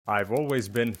I've always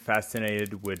been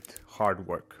fascinated with hard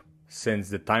work. Since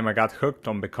the time I got hooked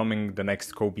on becoming the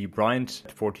next Kobe Bryant,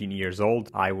 at 14 years old,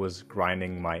 I was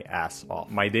grinding my ass off.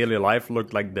 My daily life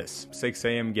looked like this. 6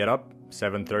 a.m. get up,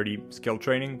 7:30 skill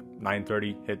training,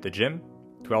 9:30 hit the gym,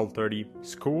 12:30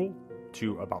 school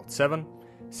to about 7,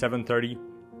 7:30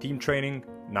 team training,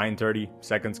 9:30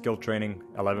 second skill training,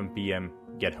 11 p.m.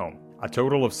 get home. A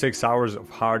total of 6 hours of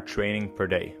hard training per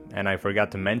day. And I forgot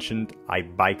to mention, I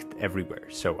biked everywhere,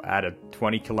 so added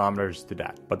 20 kilometers to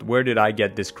that. But where did I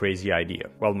get this crazy idea?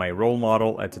 Well, my role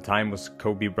model at the time was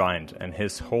Kobe Bryant, and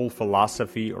his whole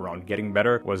philosophy around getting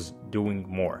better was doing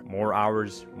more. More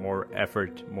hours, more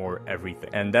effort, more everything.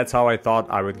 And that's how I thought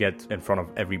I would get in front of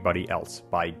everybody else,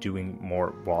 by doing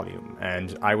more volume.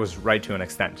 And I was right to an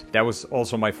extent. That was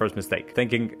also my first mistake.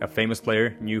 Thinking a famous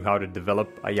player knew how to develop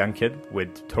a young kid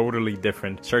with totally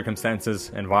different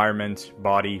circumstances, environment,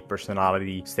 body,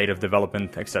 personality, state of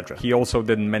development, etc. He also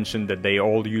didn't mention that they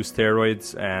all use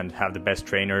steroids and have the best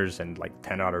trainers and like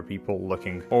 10 other people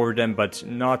looking over them, but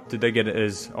not to dig at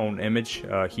his own image.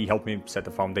 He helped me set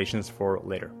the foundations for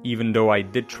later. Even though I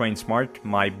did train smart,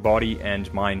 my body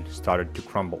and mind started to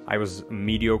crumble. I was a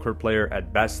mediocre player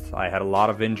at best. I had a lot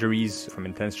of injuries from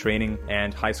intense training,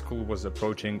 and high school was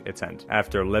approaching its end.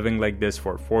 After living like this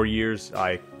for 4 years,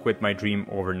 I quit my dream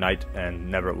overnight and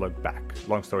never looked back.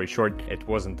 Long story short, it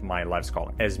wasn't my life's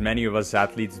calling. As many of us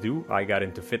athletes do, I got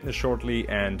into fitness shortly,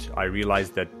 and I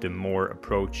realized that the more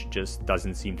approach just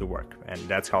doesn't seem to work. And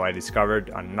that's how I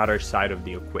discovered another side of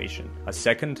the equation, a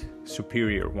second,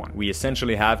 superior one. We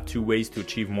essentially have two ways to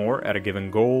achieve more at a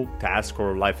given goal, task,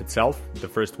 or life itself. The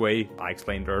first way I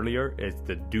explained earlier is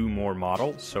the do more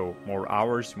model, so more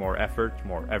hours, more effort,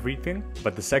 more everything.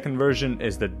 But the second version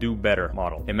is the do better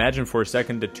model. Imagine for a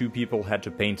second that two people had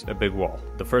to paint a big wall.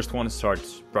 The first one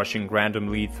starts brushing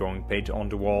randomly, throwing paint on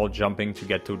the wall, jumping to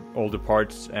get to all the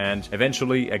parts, and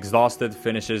eventually, exhausted,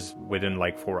 finishes within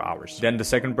like 4 hours. Then the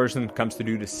second person comes to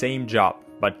do the same job,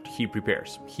 but he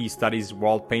prepares. He studies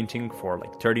wall painting for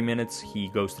like 30 minutes, he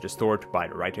goes to the store to buy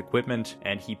the right equipment,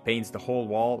 and he paints the whole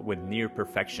wall with near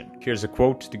perfection. Here's a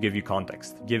quote to give you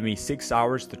context. "Give me 6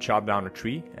 hours to chop down a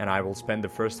tree, and I will spend the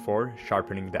first 4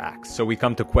 sharpening the axe." So we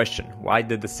come to question, why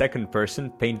did the second person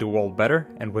paint the wall better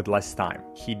and with less time?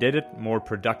 He did it more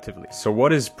productively. So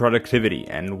what is productivity,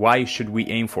 and why should we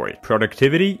aim for it?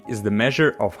 Productivity is the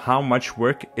measure of how much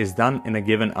work is done in a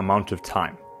given amount of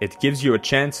time. It gives you a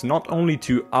chance not only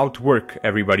to outwork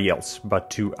everybody else, but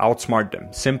to outsmart them.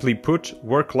 Simply put,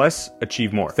 work less,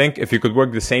 achieve more. Think if you could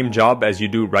work the same job as you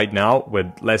do right now with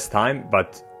less time,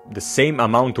 but the same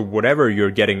amount of whatever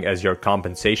you're getting as your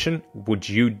compensation, would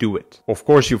you do it? Of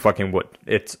course you fucking would.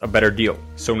 It's a better deal.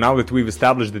 So now that we've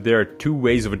established that there are two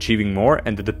ways of achieving more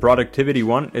and that the productivity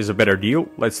one is a better deal,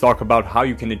 let's talk about how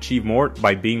you can achieve more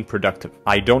by being productive.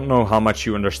 I don't know how much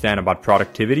you understand about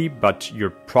productivity, but you're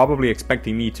probably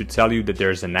expecting me to tell you that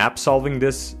there's an app solving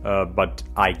this, but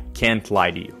I can't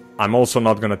lie to you. I'm also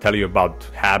not going to tell you about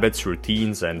habits,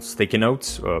 routines, and sticky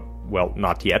notes. Well,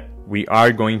 not yet. We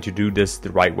are going to do this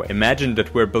the right way. Imagine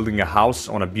that we're building a house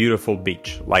on a beautiful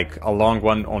beach, like a long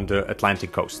one on the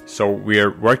Atlantic coast. So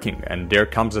we're working, and there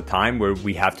comes a time where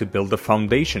we have to build the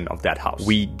foundation of that house.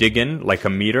 We dig in like a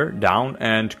meter down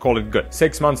and call it good.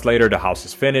 6 months later, the house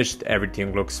is finished,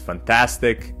 everything looks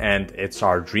fantastic, and it's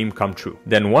our dream come true.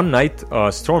 Then one night,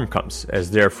 a storm comes, as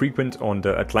they're frequent on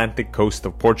the Atlantic coast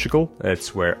of Portugal.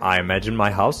 It's where I imagine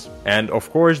my house. And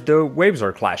of course, the waves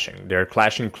are clashing. They're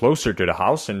clashing closer to the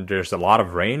house, and there's a lot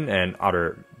of rain and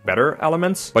other better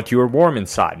elements, but you're warm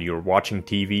inside. You're watching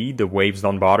TV, the waves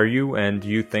don't bother you, and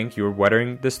you think you're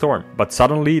weathering the storm. But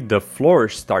suddenly the floor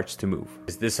starts to move.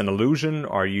 Is this an illusion?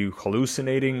 Are you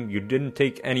hallucinating? You didn't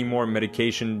take any more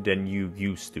medication than you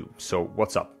used to. So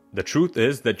what's up? The truth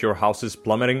is that your house is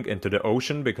plummeting into the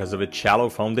ocean because of its shallow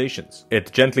foundations.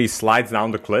 It gently slides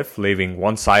down the cliff, leaving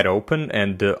one side open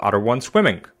and the other one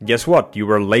swimming. Guess what? You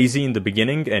were lazy in the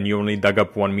beginning and you only dug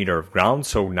up 1 meter of ground,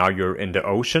 so now you're in the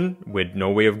ocean with no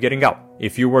way of getting out.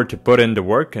 If you were to put in the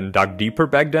work and dug deeper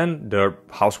back then, the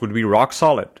house would be rock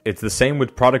solid. It's the same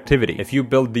with productivity. If you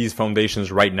build these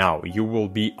foundations right now, you will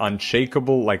be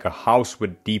unshakable like a house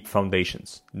with deep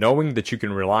foundations, knowing that you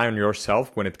can rely on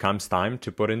yourself when it comes time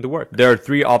to put in the work. There are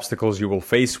 3 obstacles you will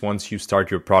face once you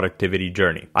start your productivity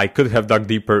journey. I could have dug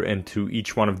deeper into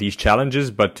each one of these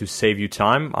challenges, but to save you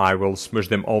time, I will smush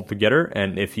them all together,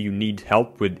 and if you need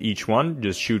help with each one,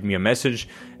 just shoot me a message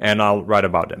and I'll write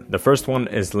about them. The first one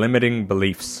is limiting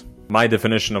beliefs. My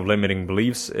definition of limiting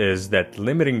beliefs is that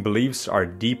limiting beliefs are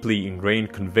deeply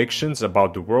ingrained convictions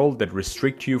about the world that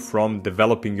restrict you from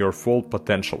developing your full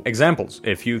potential. Examples: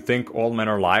 if you think all men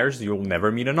are liars, you'll never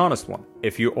meet an honest one.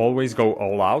 If you always go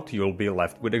all out, you'll be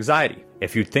left with anxiety.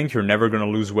 If you think you're never gonna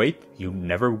lose weight, you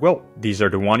never will. These are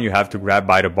the one you have to grab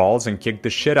by the balls and kick the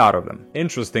shit out of them.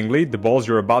 Interestingly, the balls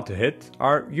you're about to hit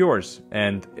are yours,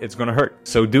 and it's gonna hurt.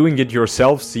 So doing it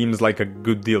yourself seems like a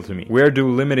good deal to me. Where do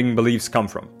limiting beliefs come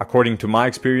from? According to my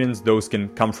experience, those can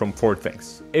come from 4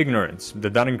 things. Ignorance, the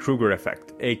Dunning-Kruger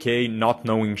effect, aka not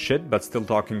knowing shit but still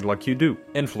talking like you do.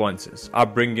 Influences,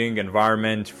 upbringing,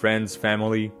 environment, friends,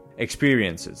 family.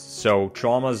 Experiences, so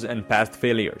traumas and past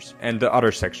failures, and the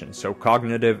other section, so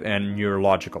cognitive and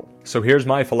neurological. So here's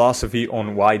my philosophy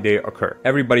on why they occur.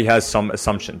 Everybody has some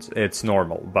assumptions, it's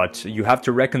normal, but you have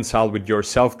to reconcile with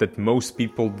yourself that most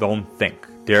people don't think.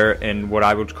 They're in what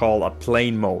I would call a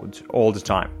plane mode all the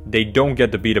time. They don't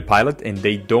get to be the pilot and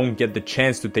they don't get the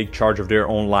chance to take charge of their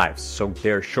own lives. So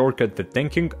their shortcut to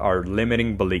thinking are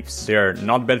limiting beliefs. They're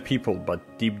not bad people,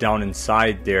 but deep down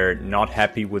inside, they're not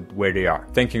happy with where they are.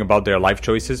 Thinking about their life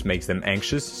choices makes them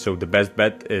anxious. So the best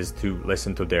bet is to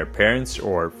listen to their parents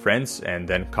or friends and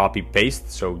then copy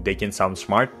paste so they can sound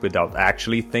smart without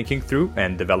actually thinking through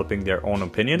and developing their own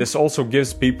opinion. This also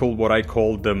gives people what I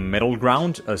call the middle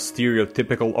ground, a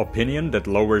stereotypical opinion that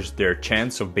lowers their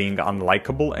chance of being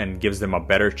unlikable and gives them a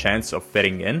better chance of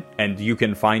fitting in. And you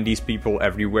can find these people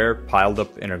everywhere piled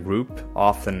up in a group,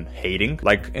 often hating,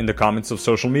 like in the comments of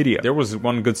social media. There was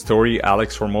one good story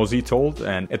Alex Hormozi told,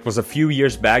 and it was a few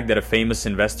years back that a famous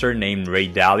investor named Ray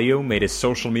Dalio made a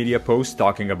social media post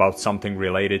talking about something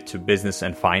related to business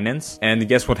and finance. And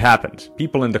guess what happened?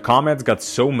 People in the comments got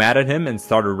so mad at him and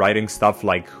started writing stuff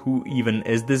like, who even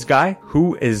is this guy?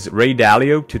 Who is Ray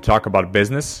Dalio to talk about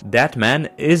business? That man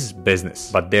is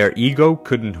business, but their ego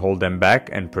couldn't hold them back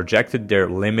and projected their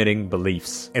limiting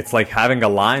beliefs. It's like having a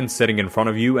lion sitting in front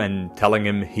of you and telling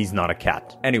him he's not a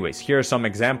cat. Anyways, here are some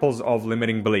examples of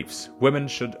limiting beliefs. Women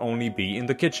should only be in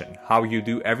the kitchen. How you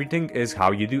do everything is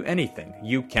how you do anything.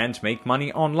 You can't make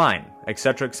money online,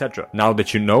 etc., etc. Now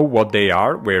that you know what they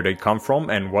are, where they come from,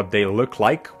 and what they look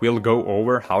like, we'll go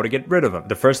over how to get rid of them.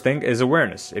 The first thing is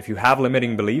awareness. If you have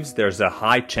limiting beliefs, there's a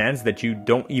high chance that you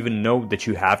don't even know that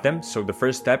you have them, so the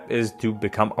first step is to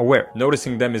become aware.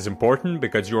 Noticing them is important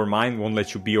because your mind won't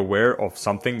let you be aware of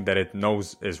something that it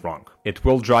knows is wrong. It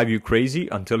will drive you crazy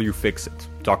until you fix it.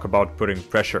 Talk about putting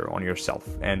pressure on yourself,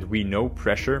 and we know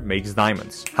pressure makes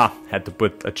diamonds. Ha, had to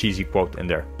put a cheesy quote in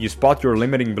there. You spot your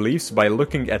limiting beliefs by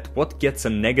looking at what gets a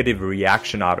negative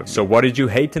reaction out of you. So what did you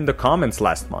hate in the comments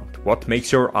last month? What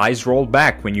makes your eyes roll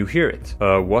back when you hear it?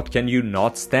 What can you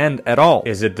not stand at all?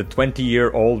 Is it the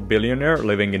 20-year-old billionaire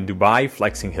living in Dubai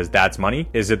flexing his dad's money?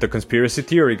 Is it the conspiracy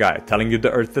theory guy telling you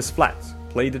the earth is flat?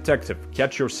 Play detective.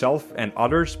 Catch yourself and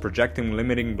others projecting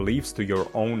limiting beliefs to your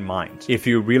own mind. If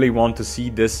you really want to see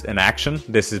this in action,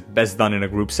 this is best done in a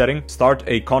group setting. Start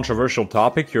a controversial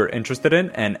topic you're interested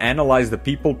in and analyze the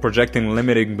people projecting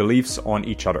limiting beliefs on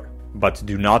each other. But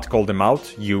do not call them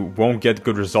out, you won't get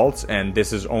good results, and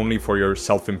this is only for your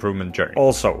self-improvement journey.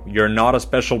 Also, you're not a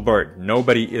special bird.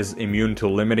 Nobody is immune to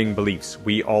limiting beliefs.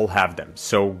 We all have them,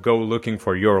 so go looking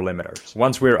for your limiters.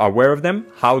 Once we're aware of them,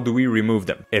 how do we remove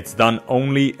them? It's done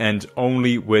only and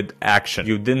only with action.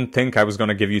 You didn't think I was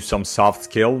gonna give you some soft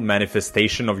skill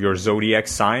manifestation of your zodiac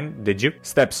sign, did you?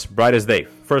 Steps, bright as day.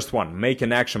 First one, make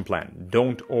an action plan.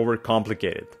 Don't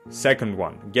overcomplicate it. Second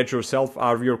one, get yourself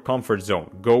out of your comfort zone.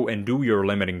 Go and do your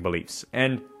limiting beliefs.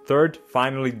 And third,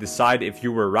 finally decide if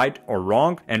you were right or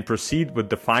wrong and proceed with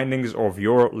the findings of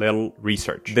your little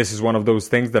research. This is one of those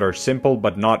things that are simple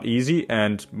but not easy,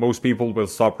 and most people will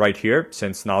stop right here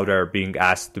since now they're being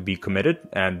asked to be committed,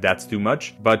 and that's too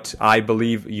much. But I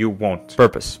believe you won't.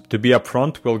 Purpose. To be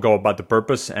upfront, we'll go about the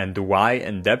purpose and the why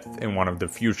in depth in one of the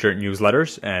future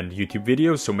newsletters and YouTube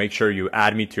videos, so make sure you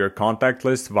add me to your contact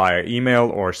list via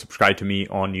email or subscribe to me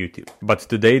on YouTube. But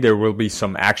today there will be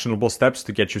some actionable steps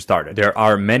to get you started. There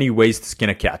are many ways to skin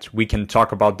a cat. We can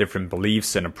talk about different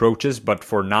beliefs and approaches, but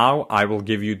for now I will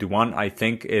give you the one I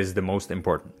think is the most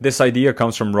important. This idea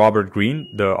comes from Robert Greene,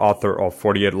 the author of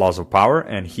 48 Laws of Power,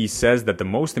 and he says that the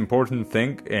most important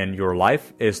thing in your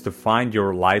life is to find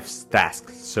your life's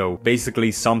tasks. So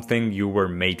basically something you were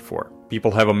made for.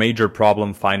 People have a major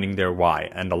problem finding their why,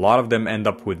 and a lot of them end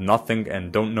up with nothing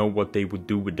and don't know what they would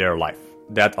do with their life.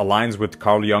 That aligns with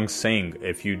Carl Jung's saying,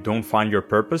 if you don't find your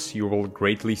purpose, you will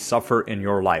greatly suffer in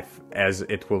your life, as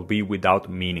it will be without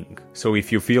meaning. So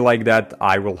if you feel like that,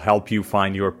 I will help you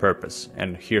find your purpose.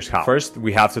 And here's how. First,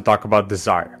 we have to talk about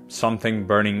desire, something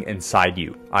burning inside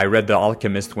you. I read The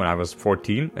Alchemist when I was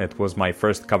 14. It was my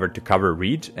first cover-to-cover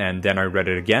read, and then I read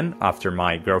it again after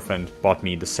my girlfriend bought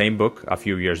me the same book a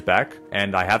few years back.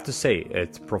 And I have to say,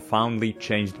 it profoundly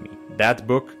changed me. That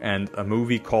book and a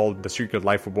movie called The Secret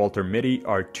Life of Walter Mitty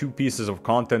are two pieces of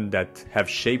content that have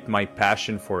shaped my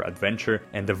passion for adventure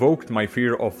and evoked my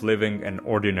fear of living an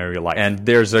ordinary life. And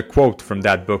there's a quote from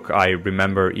that book I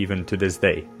remember even to this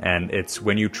day, and it's,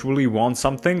 "When you truly want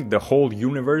something, the whole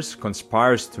universe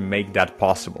conspires to make that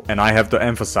possible." And I have to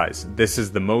emphasize, this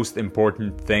is the most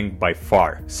important thing by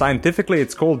far. Scientifically,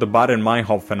 it's called the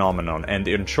Baden-Meinhof phenomenon, and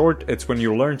in short, it's when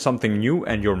you learn something new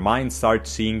and your mind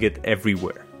starts seeing it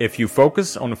everywhere. If you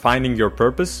focus on finding your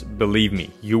purpose, believe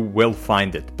me, you will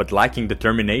find it. But lacking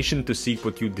determination to seek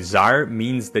what you desire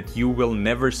means that you will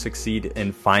never succeed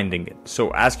in finding it.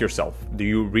 So ask yourself, do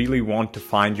you really want to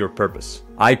find your purpose?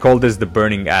 I call this the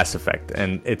burning ass effect,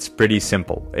 and it's pretty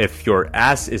simple. If your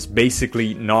ass is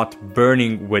basically not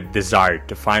burning with desire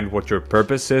to find what your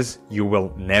purpose is, you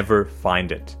will never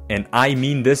find it. And I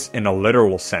mean this in a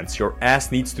literal sense. Your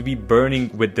ass needs to be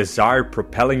burning with desire,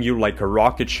 propelling you like a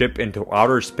rocket ship into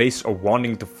outer space of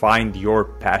wanting to find your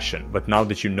passion. But now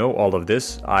that you know all of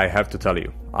this, I have to tell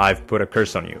you, I've put a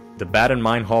curse on you. The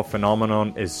Baden-Meinhof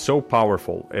phenomenon is so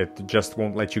powerful, it just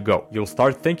won't let you go. You'll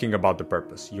start thinking about the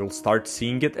purpose. You'll start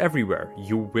seeing it everywhere.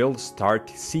 You will start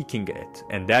seeking it.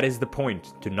 And that is the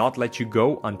point, to not let you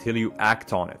go until you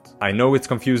act on it. I know it's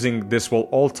confusing. This will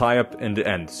all tie up in the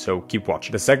end, so keep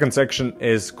watching. The second section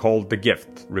is called The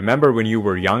Gift. Remember when you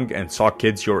were young and saw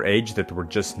kids your age that were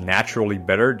just naturally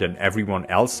better than everyone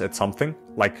else at something?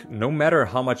 Like, no matter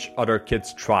how much other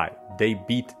kids try, they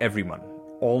beat everyone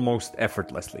almost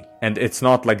effortlessly. And it's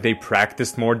not like they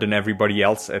practiced more than everybody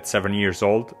else at 7 years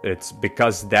old. It's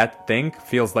because that thing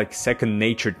feels like second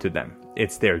nature to them.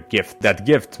 It's their gift. That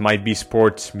gift might be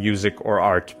sports, music, or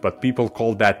art, but people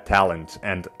call that talent,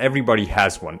 and everybody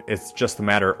has one. It's just a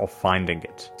matter of finding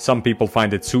it. Some people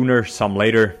find it sooner, some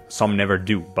later, some never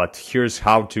do. But here's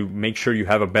how to make sure you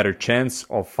have a better chance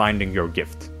of finding your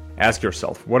gift. Ask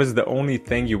yourself, what is the only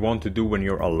thing you want to do when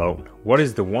you're alone? What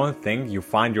is the one thing you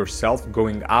find yourself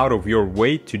going out of your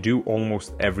way to do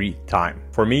almost every time?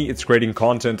 For me, it's creating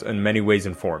content in many ways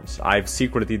and forms. I've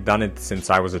secretly done it since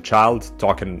I was a child,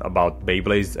 talking about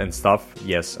Beyblades and stuff.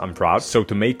 Yes, I'm proud. So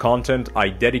to make content, I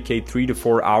dedicate 3 to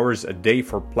 4 hours a day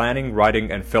for planning,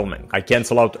 writing, and filming. I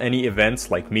cancel out any events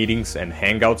like meetings and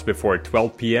hangouts before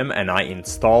 12 p.m. and I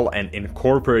install and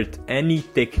incorporate any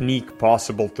technique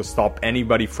possible to stop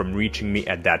anybody from reaching me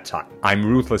at that time. I'm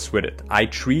ruthless with it. I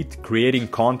treat creating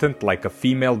content like a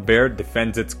female bear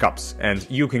defends its cubs, and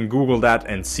you can Google that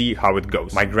and see how it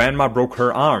goes. My grandma broke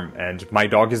her arm and my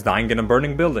dog is dying in a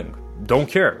burning building. Don't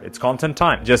care, it's content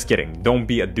time. Just kidding, don't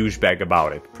be a douchebag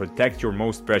about it. Protect your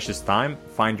most precious time,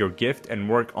 find your gift and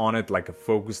work on it like a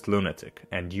focused lunatic,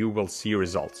 and you will see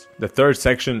results. The third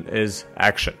section is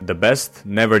action. The best,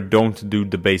 never don't do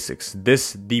the basics.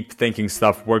 This deep thinking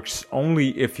stuff works only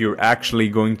if you're actually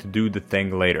going to do the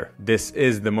thing later. This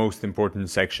is the most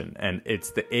important section, and it's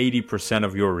the 80%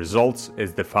 of your results,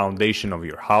 it's the foundation of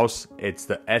your house, it's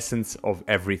the essence of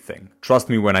everything. Trust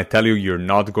me when I tell you, you're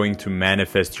not going to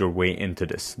manifest your way into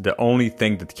this. The only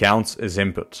thing that counts is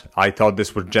input. I thought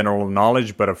this was general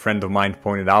knowledge, but a friend of mine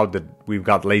pointed out that we've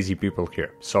got lazy people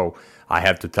here. So I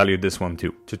have to tell you this one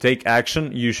too. To take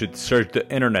action, you should search the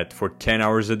internet for 10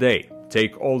 hours a day.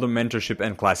 Take all the mentorship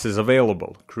and classes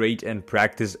available. Create and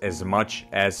practice as much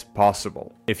as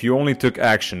possible. If you only took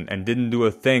action and didn't do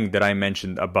a thing that I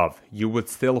mentioned above, you would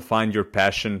still find your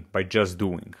passion by just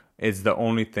doing. It's the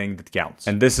only thing that counts.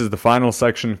 And this is the final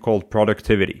section called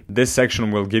productivity. This section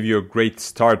will give you a great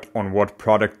start on what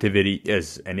productivity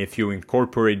is. And if you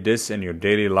incorporate this in your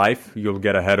daily life, you'll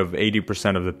get ahead of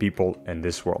 80% of the people in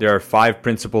this world. There are 5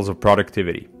 principles of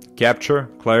productivity.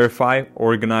 Capture, clarify,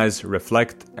 organize,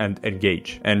 reflect, and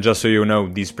engage. And just so you know,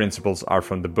 these principles are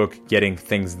from the book Getting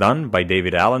Things Done by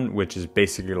David Allen, which is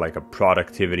basically like a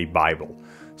productivity Bible.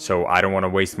 So I don't want to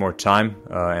waste more time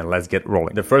and let's get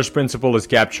rolling. The first principle is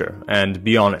capture. And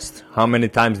be honest, how many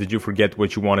times did you forget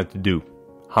what you wanted to do?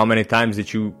 How many times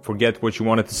did you forget what you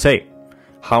wanted to say?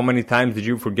 How many times did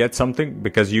you forget something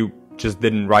because you just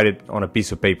didn't write it on a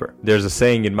piece of paper? There's a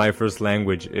saying in my first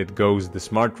language, it goes, the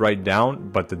smart write down,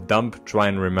 but the dumb try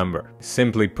and remember.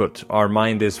 Simply put, our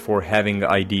mind is for having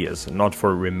ideas, not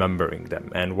for remembering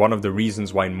them. And one of the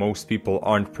reasons why most people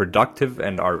aren't productive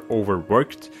and are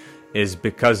overworked is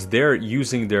because they're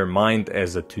using their mind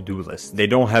as a to-do list. They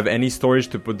don't have any storage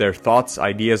to put their thoughts,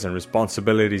 ideas, and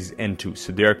responsibilities into,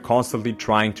 so they're constantly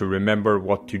trying to remember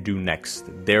what to do next.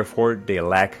 Therefore, they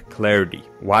lack clarity.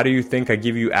 Why do you think I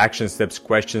give you action steps,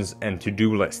 questions, and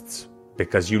to-do lists?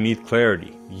 Because you need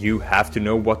clarity. You have to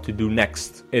know what to do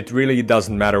next. It really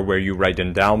doesn't matter where you write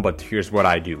them down, but here's what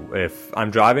I do. If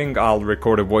I'm driving, I'll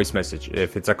record a voice message.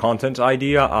 If it's a content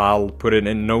idea, I'll put it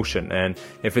in Notion. And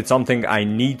if it's something I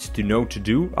need to know to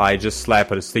do, I just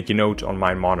slap a sticky note on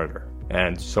my monitor.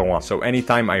 And so on. So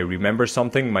anytime I remember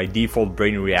something, my default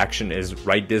brain reaction is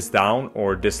write this down,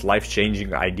 or this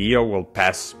life-changing idea will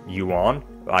pass you on.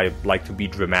 I like to be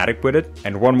dramatic with it.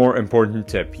 And one more important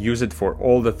tip, use it for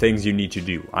all the things you need to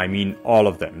do. I mean, all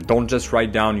of them. Don't just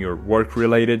write down your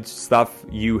work-related stuff.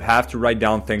 You have to write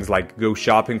down things like go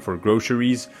shopping for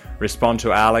groceries, respond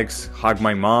to Alex, hug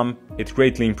my mom. It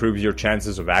greatly improves your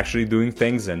chances of actually doing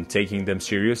things and taking them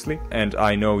seriously. And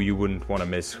I know you wouldn't want to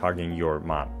miss hugging your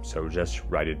mom, so just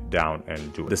write it down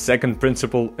and do it. The second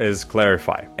principle is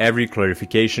clarify. Every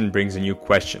clarification brings a new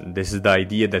question. This is the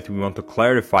idea that we want to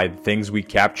clarify the things we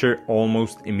capture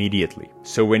almost immediately.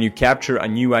 So when you capture a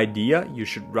new idea, you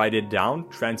should write it down,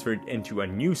 transfer it into a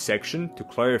new section to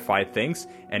clarify things,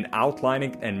 and outline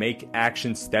it and make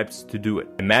action steps to do it.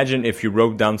 Imagine if you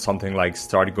wrote down something like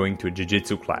start going to a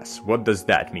jiu-jitsu class. What does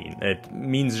that mean? It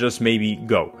means just maybe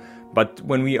go. But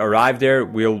when we arrive there,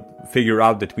 we'll figure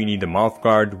out that we need a mouth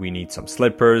guard, we need some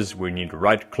slippers, we need the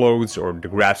right clothes, or the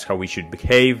graphs how we should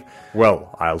behave.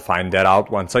 Well, I'll find that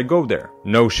out once I go there.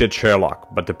 No shit,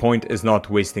 Sherlock, but the point is not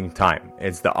wasting time.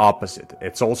 It's the opposite.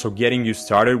 It's also getting you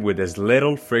started with as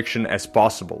little friction as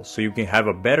possible, so you can have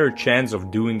a better chance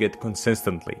of doing it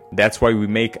consistently. That's why we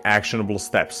make actionable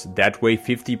steps. That way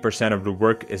 50% of the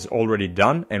work is already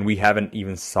done and we haven't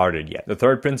even started yet. The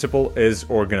third principle is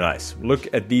organize.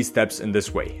 Look at these steps in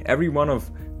this way. Every one of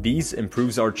these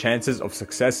improves our chances of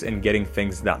success in getting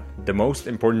things done. The most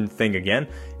important thing again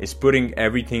is putting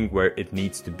everything where it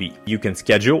needs to be. You can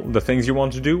schedule the things you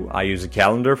want to do. I use a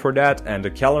calendar for that, and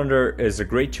the calendar is a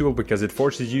great tool because it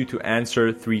forces you to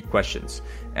answer 3 questions.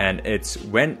 And it's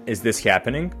when is this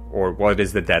happening, or what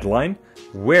is the deadline,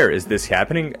 where is this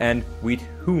happening, and with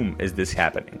whom is this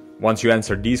happening. Once you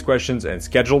answer these questions and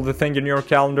schedule the thing in your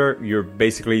calendar, you're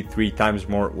basically 3 times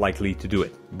more likely to do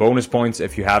it. Bonus points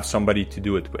if you have somebody to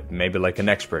do it with, maybe like an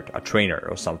expert, a trainer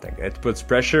or something. It puts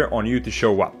pressure on you to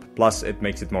show up, plus it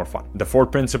makes it more fun. The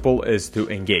fourth principle is to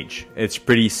engage. It's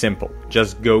pretty simple.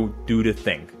 Just go do the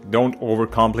thing. Don't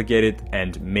overcomplicate it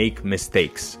and make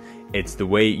mistakes. It's the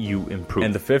way you improve.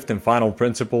 And the fifth and final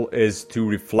principle is to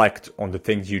reflect on the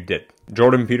things you did.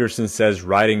 Jordan Peterson says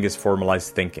writing is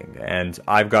formalized thinking, and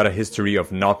I've got a history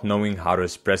of not knowing how to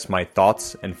express my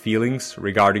thoughts and feelings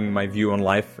regarding my view on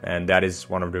life, and that is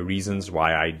one of the reasons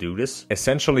why I do this.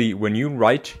 Essentially, when you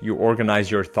write, you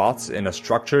organize your thoughts in a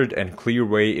structured and clear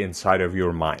way inside of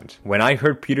your mind. When I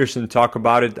heard Peterson talk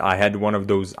about it, I had one of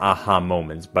those aha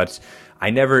moments, but I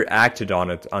never acted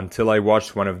on it until I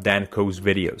watched one of Dan Koh's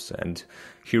videos, and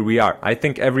here we are. I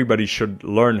think everybody should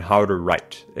learn how to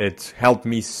write. It helped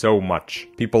me so much.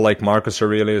 People like Marcus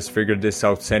Aurelius figured this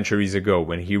out centuries ago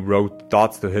when he wrote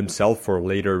thoughts to himself for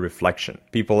later reflection.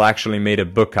 People actually made a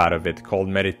book out of it called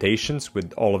Meditations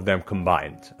with all of them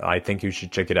combined. I think you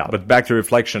should check it out. But back to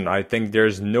reflection, I think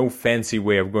there's no fancy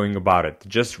way of going about it.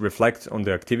 Just reflect on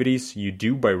the activities you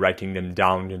do by writing them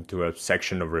down into a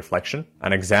section of reflection.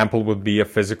 An example would be a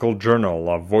physical journal,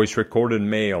 a voice recorded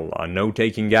mail, a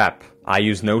note-taking app. I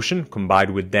use Notion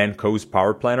combined with Dan Koh's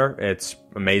Power Planner. It's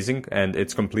amazing and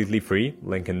it's completely free,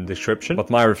 link in the description.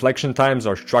 But my reflection times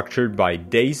are structured by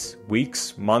days,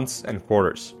 weeks, months and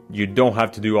quarters. You don't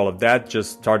have to do all of that,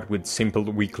 just start with simple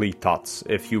weekly thoughts.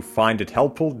 If you find it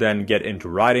helpful, then get into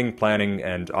writing, planning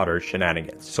and other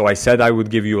shenanigans. So I said I would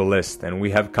give you a list, and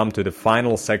we have come to the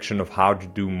final section of how to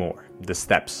do more, the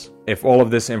steps. If all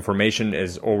of this information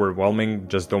is overwhelming,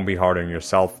 just don't be hard on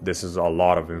yourself. This is a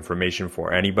lot of information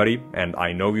for anybody, and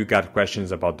I know you got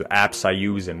questions about the apps I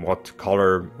use and what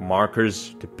color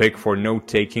markers to pick for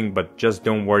note-taking, but just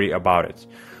don't worry about it.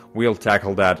 We'll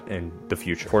tackle that in the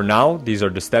future. For now, these are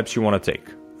the steps you want to take.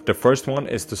 The first one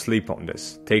is to sleep on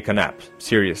this. Take a nap,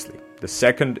 seriously. The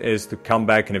second is to come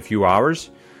back in a few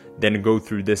hours, then go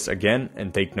through this again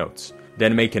and take notes.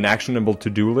 Then make an actionable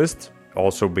to-do list.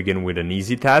 Also begin with an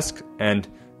easy task and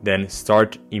then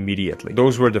start immediately.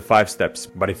 Those were the 5 steps.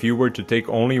 But if you were to take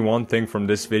only one thing from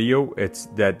this video, it's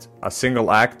that a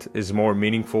single act is more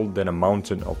meaningful than a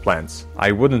mountain of plans.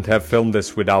 I wouldn't have filmed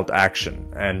this without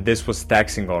action, and this was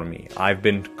taxing on me. I've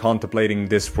been contemplating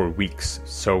this for weeks,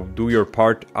 so do your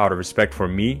part out of respect for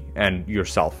me and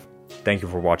yourself. Thank you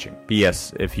for watching.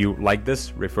 P.S. If you like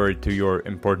this, refer it to your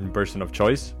important person of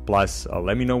choice. Plus,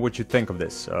 let me know what you think of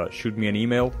this. Shoot me an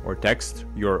email or text.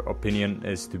 Your opinion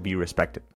is to be respected.